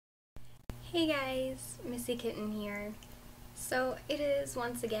Hey guys, Missy Kitten here. So it is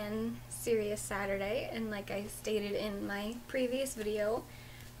once again Serious Saturday, and like I stated in my previous video,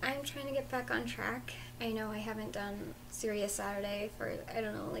 I'm trying to get back on track. I know I haven't done Serious Saturday for, I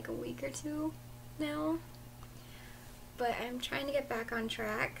don't know, like a week or two now, but I'm trying to get back on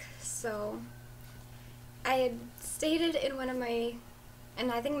track. So I had stated in one of my, and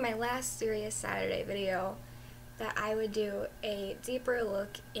I think my last Serious Saturday video, that I would do a deeper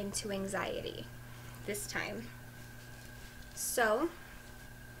look into anxiety this time. So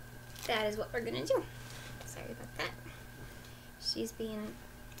that is what we're gonna do. Sorry about that. She's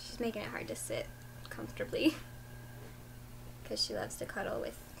making it hard to sit comfortably because she loves to cuddle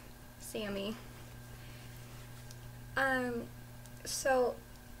with Sammy. So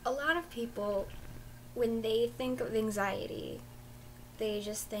a lot of people, when they think of anxiety, they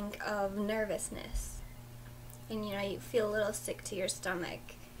just think of nervousness. And you feel a little sick to your stomach.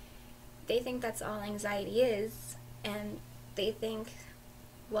 They think that's all anxiety is, and they think,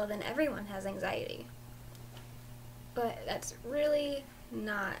 well, then everyone has anxiety. But that's really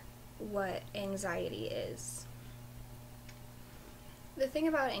not what anxiety is. The thing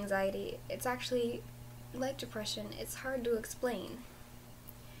about anxiety, it's actually like depression, it's hard to explain.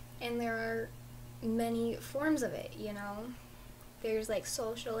 And there are many forms of it, There's like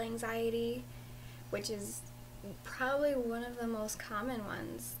social anxiety, which is probably one of the most common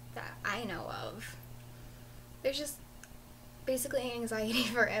ones that I know of. There's just basically anxiety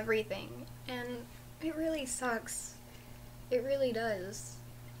for everything, and it really sucks. It really does.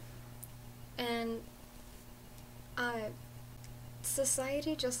 And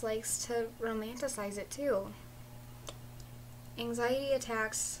society just likes to romanticize it too. Anxiety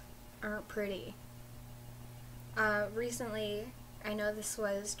attacks aren't pretty. Recently, I know this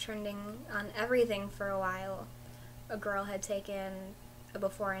was trending on everything for a while. A girl had taken a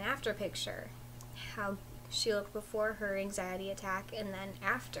before and after picture, how she looked before her anxiety attack and then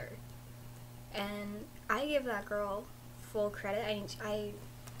after. And I give that girl full credit. I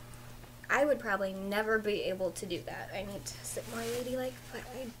would probably never be able to do that. I need to sit more ladylike, but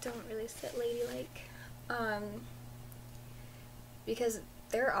I don't really sit ladylike. Because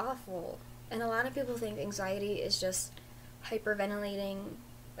they're awful. And a lot of people think anxiety is just hyperventilating.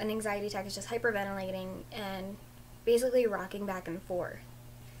 An anxiety attack is just hyperventilating and basically rocking back and forth.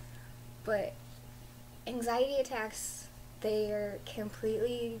 But anxiety attacks, they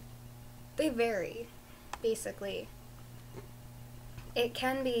vary, basically. It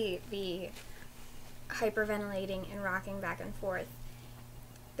can be hyperventilating and rocking back and forth.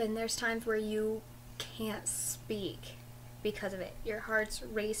 Then there's times where you can't speak because of it. Your heart's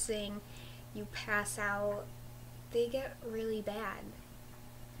racing, you pass out. They get really bad.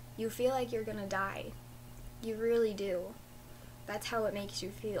 You feel like you're gonna die. You really do. That's how it makes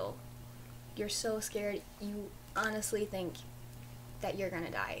you feel. You're so scared, you honestly think that you're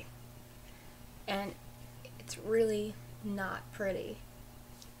gonna die. And it's really not pretty.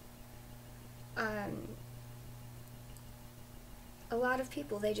 A lot of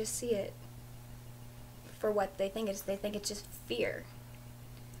people, they just see it for what they think it is. They think it's just fear.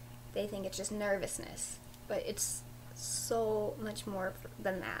 They think it's just nervousness. But it's so much more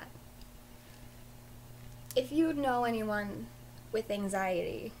than that. If you know anyone with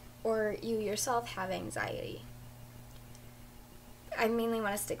anxiety, or you yourself have anxiety, I mainly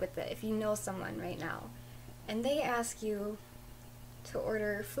want to stick with it. If you know someone right now, and they ask you to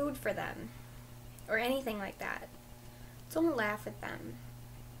order food for them, or anything like that, don't laugh at them.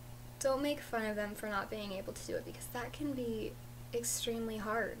 Don't make fun of them for not being able to do it, because that can be extremely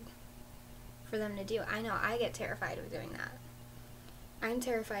hard for them to do. I know, I get terrified of doing that. I'm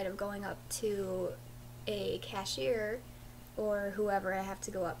terrified of going up to a cashier or whoever I have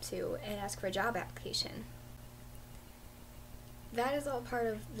to go up to and ask for a job application. That is all part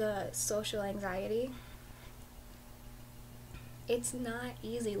of the social anxiety. It's not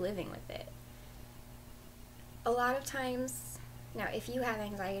easy living with it. A lot of times, now if you have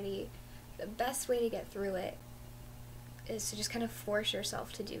anxiety, the best way to get through it is to just kind of force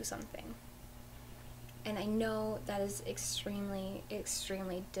yourself to do something. And I know that is extremely,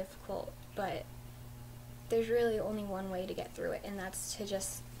 extremely difficult, but there's really only one way to get through it, and that's to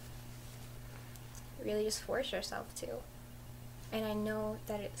just really just force yourself to. And I know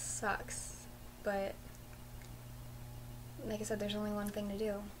that it sucks, but like I said, there's only one thing to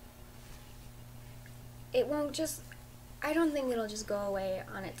do. I don't think it'll just go away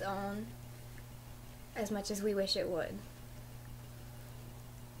on its own as much as we wish it would.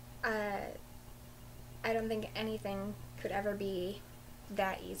 I don't think anything could ever be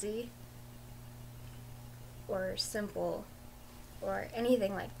that easy or simple or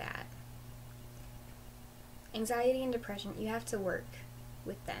anything like that. Anxiety and depression, you have to work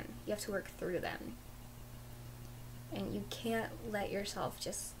with them. You have to work through them. And you can't let yourself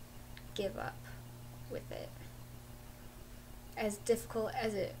just give up with it, as difficult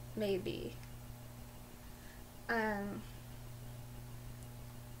as it may be. Trying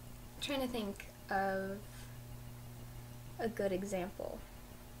to think of a good example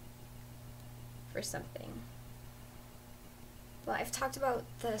for something. Well, I've talked about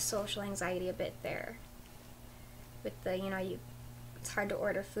the social anxiety a bit there. With the, it's hard to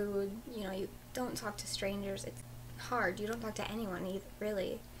order food, you don't talk to strangers, it's hard, you don't talk to anyone either,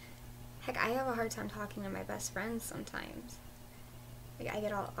 really. Heck, I have a hard time talking to my best friends sometimes. Like, I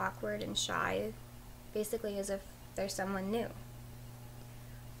get all awkward and shy, basically as if there's someone new.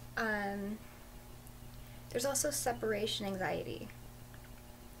 There's also separation anxiety,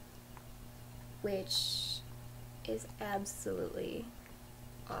 which is absolutely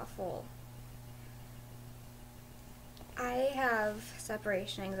awful. I have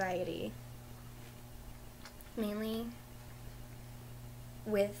separation anxiety mainly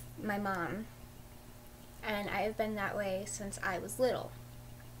with my mom, and I have been that way since I was little.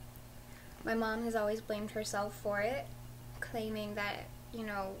 My mom has always blamed herself for it, claiming that,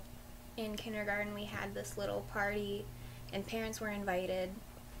 in kindergarten we had this little party and parents were invited,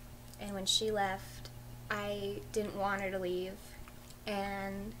 and when she left, I didn't want her to leave,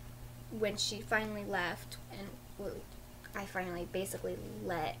 and when she finally left, and I finally basically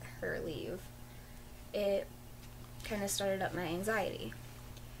let her leave, it kind of started up my anxiety.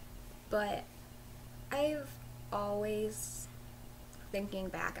 But I've always, thinking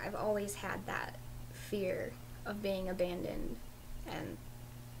back, I've always had that fear of being abandoned and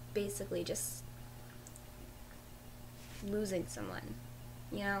basically just losing someone,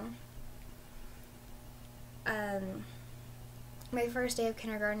 My first day of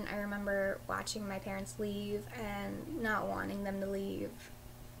kindergarten, I remember watching my parents leave and not wanting them to leave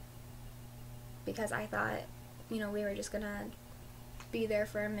because I thought, we were just gonna be there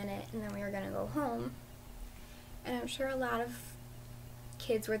for a minute and then we were gonna go home. And I'm sure a lot of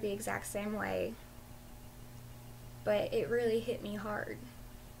kids were the exact same way, but it really hit me hard.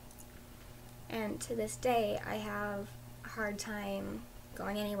 And to this day, I have a hard time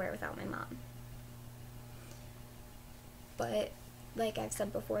going anywhere without my mom. But like I've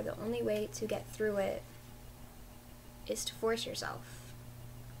said before, the only way to get through it is to force yourself.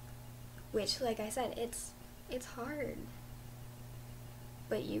 Which, like I said, it's hard.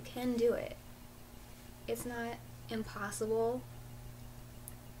 But you can do it. It's not impossible,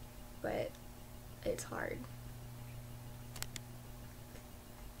 but it's hard.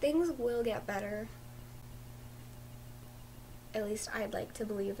 Things will get better. At least I'd like to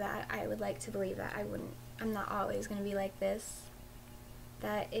believe that. I would like to believe that I'm not always going to be like this.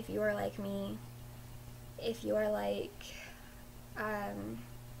 That if you are like me, if you are like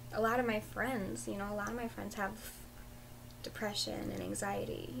a lot of my friends, a lot of my friends have depression and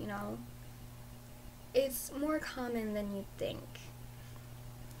anxiety, It's more common than you'd think.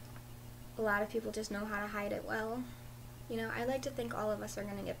 A lot of people just know how to hide it well. I like to think all of us are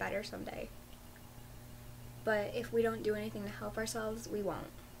going to get better someday. But if we don't do anything to help ourselves, we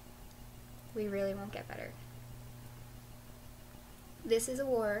won't. We really won't get better. This is a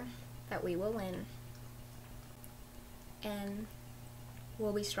war that we will win. And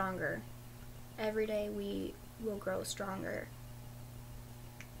we'll be stronger. Every day we will grow stronger.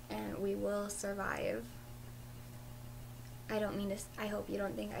 And we will survive. I hope you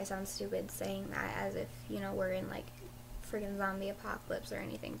don't think I sound stupid saying that as if, we're in like friggin' zombie apocalypse or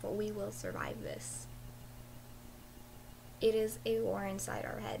anything, but we will survive this. It is a war inside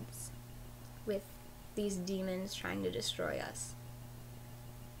our heads with these demons trying to destroy us.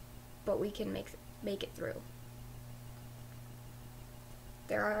 But we can make it through.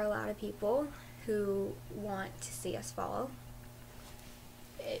 There are a lot of people who want to see us fall.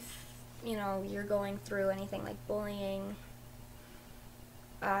 If, you're going through anything like bullying,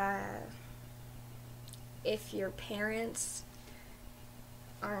 if your parents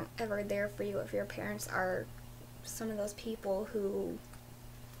aren't ever there for you, if your parents are some of those people who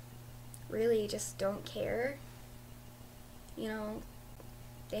really just don't care,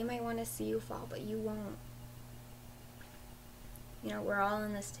 they might want to see you fall, but you won't. We're all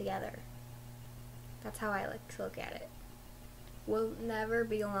in this together. That's how I like to look at it. We'll never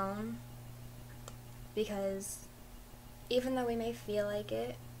be alone, because even though we may feel like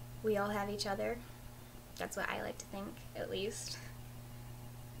it, we all have each other. That's what I like to think, at least.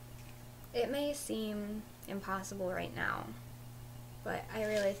 It may seem impossible right now, but I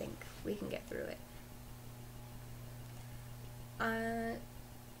really think we can get through it. I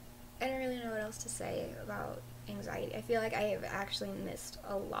don't really know what else else to say about anxiety. I feel like I have actually missed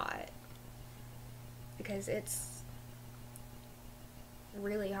a lot because it's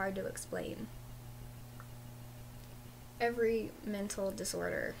really hard to explain. Every mental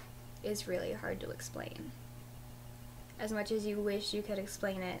disorder is really hard to explain. As much as you wish you could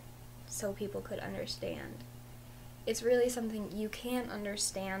explain it so people could understand, it's really something you can't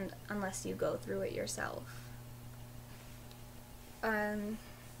understand unless you go through it yourself.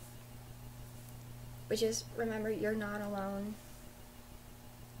 But just remember, you're not alone.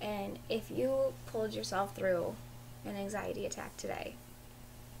 And if you pulled yourself through an anxiety attack today,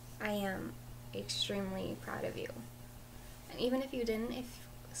 I am extremely proud of you. And even if you didn't, if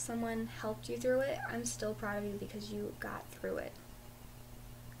someone helped you through it, I'm still proud of you because you got through it.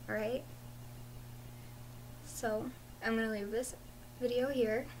 Alright? So, I'm going to leave this video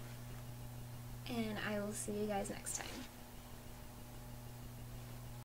here, and I will see you guys next time.